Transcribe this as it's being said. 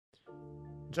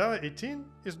Java 18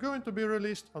 is going to be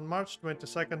released on March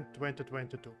 22nd,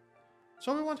 2022.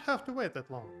 So we won't have to wait that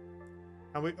long.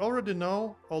 And we already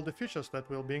know all the features that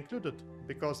will be included,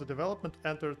 because the development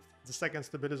entered the second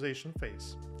stabilization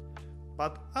phase.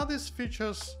 But are these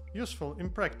features useful in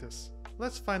practice?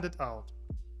 Let's find it out.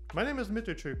 My name is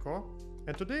Dmitry Chuyko,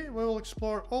 and today we will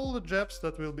explore all the JEPs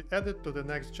that will be added to the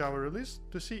next Java release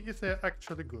to see if they are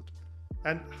actually good,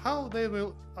 and how they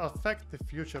will affect the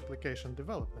future application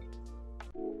development.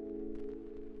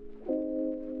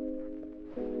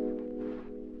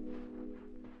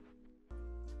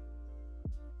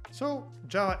 So,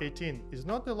 Java 18 is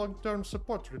not a long-term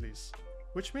support release,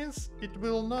 which means it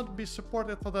will not be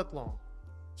supported for that long.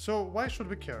 So why should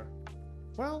we care?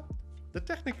 Well, the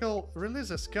technical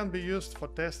releases can be used for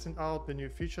testing out the new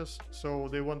features, so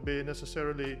they won't be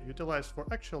necessarily utilized for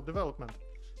actual development.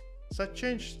 Such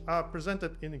changes are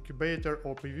presented in Incubator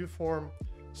or preview form,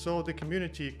 so the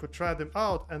community could try them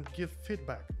out and give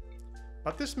feedback.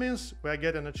 But this means we are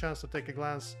getting a chance to take a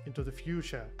glance into the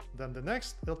future. Then the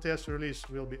next LTS release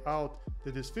will be out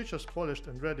with these features polished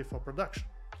and ready for production.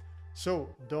 So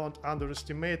don't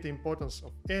underestimate the importance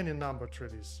of any numbered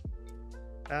release.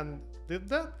 And with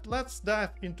that, let's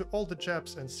dive into all the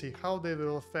JEPs and see how they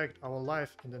will affect our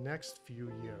life in the next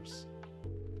few years.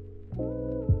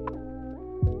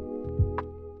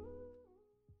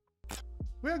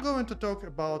 We are going to talk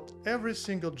about every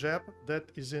single JEP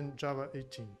that is in Java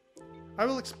 18. I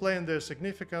will explain their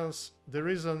significance, the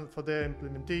reason for their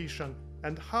implementation,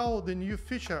 and how the new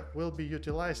feature will be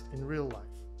utilized in real life.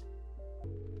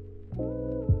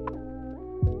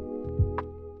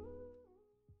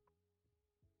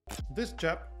 This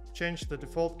JEP changed the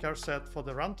default char set for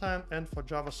the runtime and for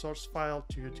Java source file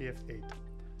to UTF-8.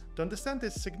 To understand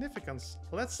its significance,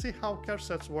 let's see how char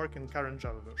sets work in current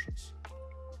Java versions.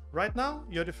 Right now,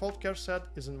 your default char set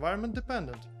is environment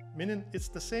dependent, meaning it's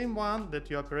the same one that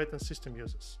your operating system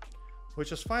uses,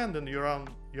 which is fine when you run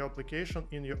your application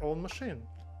in your own machine.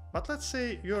 But let's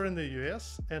say you're in the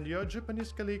US and your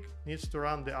Japanese colleague needs to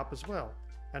run the app as well,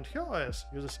 and her OS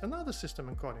uses another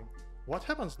system encoding. What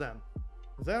happens then?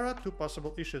 There are two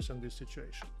possible issues in this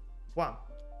situation. One,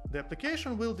 the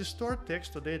application will distort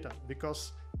text to data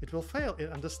because it will fail in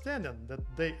understanding that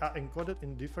they are encoded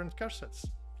in different char sets.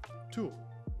 Two,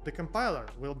 the compiler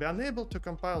will be unable to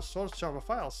compile source Java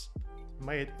files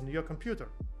made on your computer.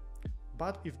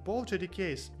 But if both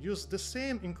JDKs use the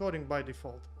same encoding by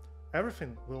default,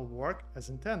 everything will work as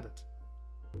intended.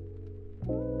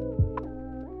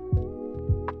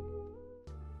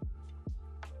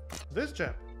 This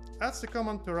JEP adds the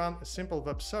command to run a simple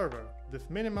web server with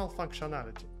minimal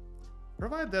functionality.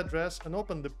 Provide the address and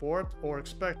open the port, or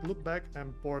expect loopback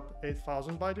and port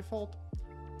 8000 by default.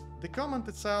 The command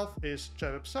itself is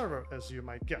JWeb server, as you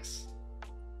might guess.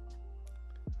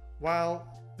 While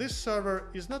this server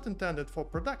is not intended for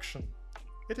production,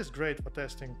 it is great for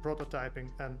testing, prototyping,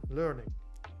 and learning.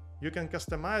 You can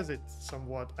customize it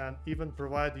somewhat and even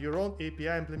provide your own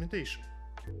API implementation.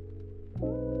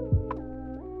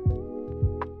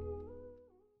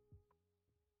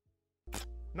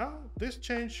 Now, this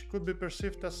change could be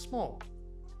perceived as small,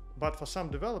 but for some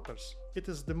developers, it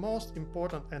is the most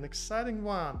important and exciting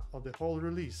one of the whole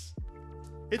release.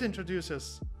 It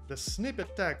introduces the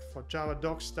snippet tag for Java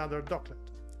docs standard doclet.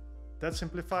 That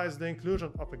simplifies the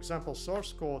inclusion of example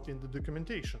source code in the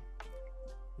documentation.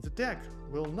 The tag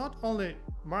will not only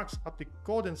mark up the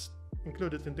codings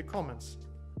included in the comments,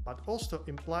 but also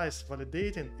implies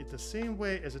validating it the same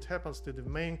way as it happens to the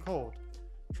main code,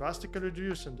 drastically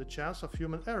reducing the chance of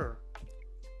human error.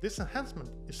 This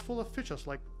enhancement is full of features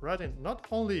like writing not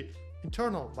only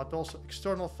internal but also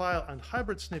external file and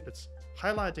hybrid snippets,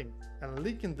 highlighting and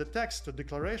linking the text to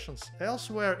declarations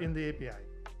elsewhere in the API.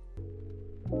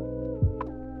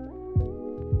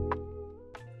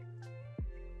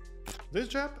 This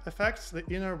JEP affects the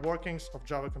inner workings of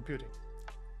Java computing.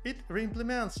 It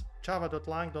reimplements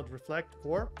java.lang.reflect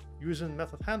core using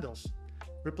method handles,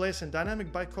 replacing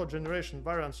dynamic bytecode generation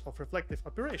variants of reflective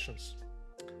operations.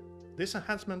 This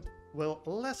enhancement will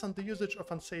lessen the usage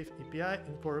of unsafe API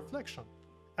in core reflection,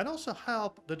 and also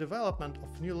help the development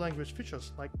of new language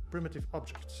features like primitive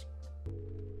objects.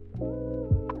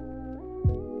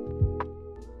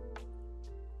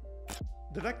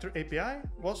 The Vector API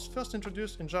was first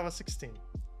introduced in Java 16,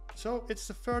 so it's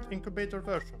the third Incubator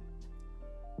version.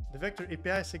 The Vector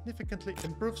API significantly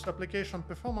improves application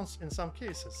performance in some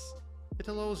cases. It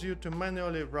allows you to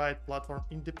manually write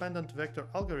platform-independent vector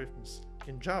algorithms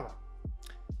in Java.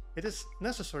 It is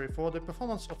necessary for the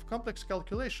performance of complex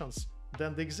calculations,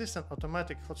 then the existing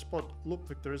automatic hotspot loop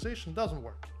vectorization doesn't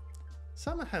work.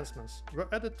 Some enhancements were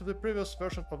added to the previous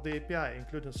version of the API,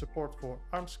 including support for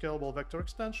ARM-scalable vector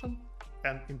extension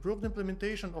and improved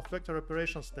implementation of vector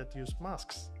operations that use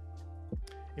masks.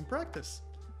 In practice,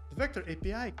 the Vector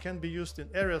API can be used in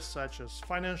areas such as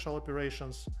financial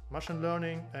operations, machine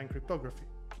learning, and cryptography.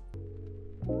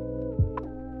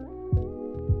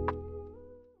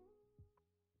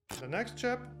 The next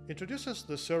JEP introduces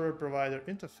the server provider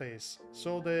interface,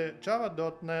 so the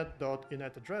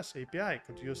java.net.init address API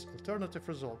could use alternative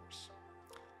resolvers.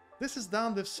 This is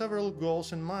done with several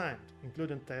goals in mind,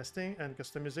 including testing and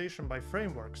customization by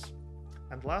frameworks.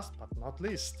 And last but not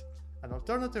least, an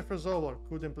alternative resolver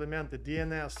could implement the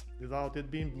DNS without it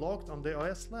being blocked on the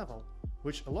OS level,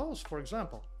 which allows, for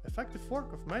example, effective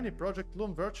fork of many Project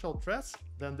Loom virtual threads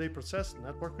then they process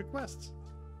network requests.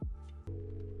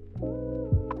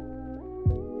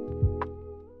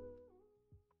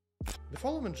 The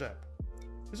following JEP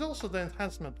is also the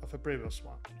enhancement of a previous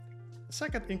one, a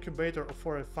second incubator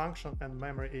for a function and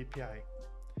memory API.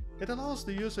 It allows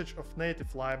the usage of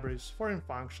native libraries, foreign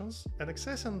functions, and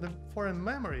accessing the foreign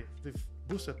memory with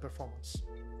boosted performance.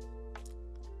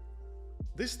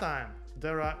 This time,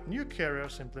 there are new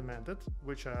carriers implemented,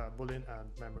 which are Boolean and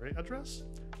memory address,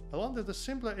 along with a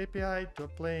simpler API to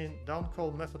plain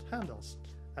downcall method handles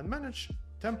and manage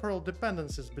temporal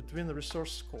dependencies between the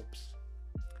resource scopes.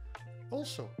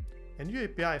 Also, a new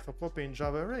API for copying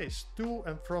Java arrays to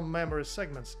and from memory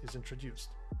segments is introduced.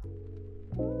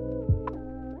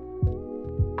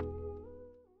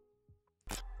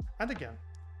 And again,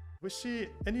 we see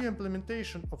a new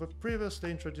implementation of a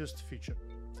previously introduced feature,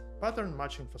 pattern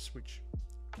matching for switch.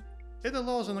 It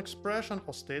allows an expression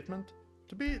or statement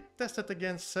to be tested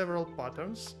against several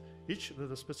patterns, each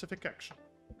with a specific action.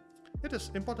 It is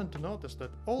important to notice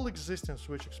that all existing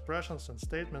switch expressions and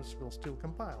statements will still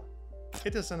compile.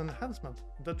 It is an enhancement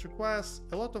that requires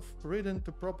a lot of reading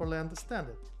to properly understand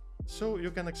it, so you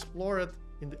can explore it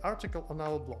in the article on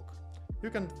our blog. You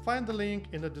can find the link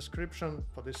in the description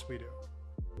for this video.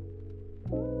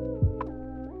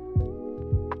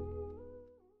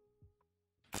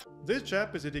 This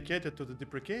JEP is dedicated to the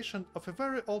deprecation of a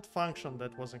very old function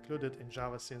that was included in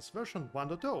Java since version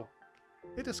 1.0.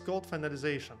 It is called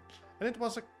Finalization, and it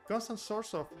was a constant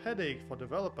source of headache for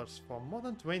developers for more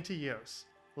than 20 years.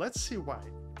 Let's see why.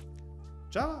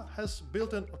 Java has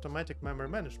built-in automatic memory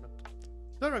management.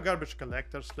 There are garbage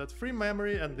collectors that free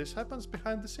memory, and this happens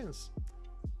behind the scenes.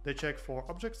 They check for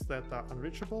objects that are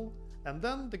unreachable, and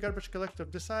then the garbage collector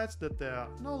decides that they are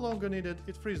no longer needed,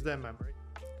 it frees their memory.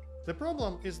 The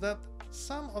problem is that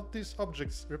some of these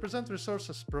objects represent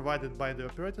resources provided by the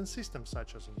operating system,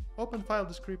 such as an open file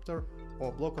descriptor or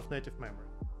a block of native memory.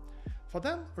 For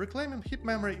them, reclaiming heap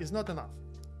memory is not enough.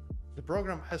 The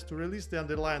program has to release the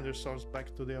underlying resource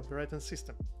back to the operating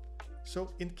system.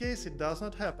 So, in case it does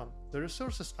not happen, the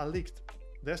resources are leaked.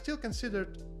 They are still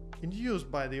considered in use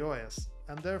by the OS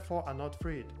and therefore are not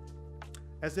freed.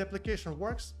 As the application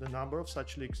works, the number of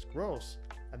such leaks grows,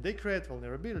 and they create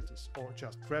vulnerabilities or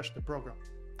just crash the program.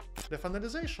 The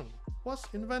finalization was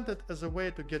invented as a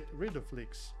way to get rid of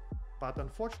leaks, but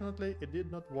unfortunately it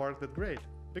did not work that great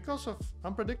because of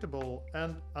unpredictable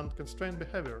and unconstrained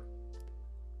behavior.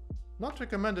 Not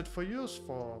recommended for use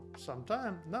for some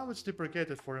time, now it's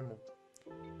deprecated for removal.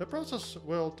 The process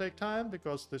will take time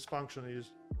because this function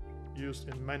is used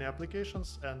in many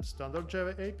applications and standard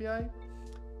Java API.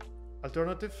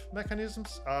 Alternative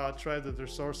mechanisms are threaded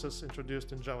resources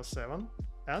introduced in Java 7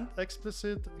 and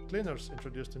explicit cleaners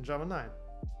introduced in Java 9.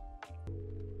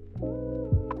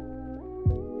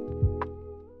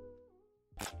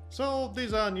 So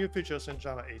these are new features in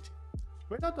Java 18.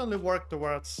 We not only work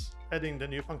towards adding the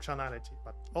new functionality,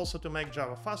 but also to make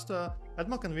Java faster and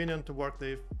more convenient to work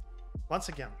with. Once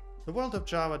again, the world of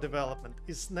Java development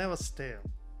is never stale,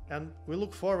 and we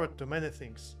look forward to many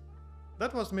things.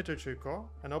 That was Dmitry Chuyko,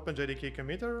 an OpenJDK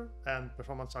committer and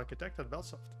performance architect at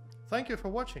BellSoft. Thank you for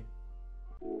watching.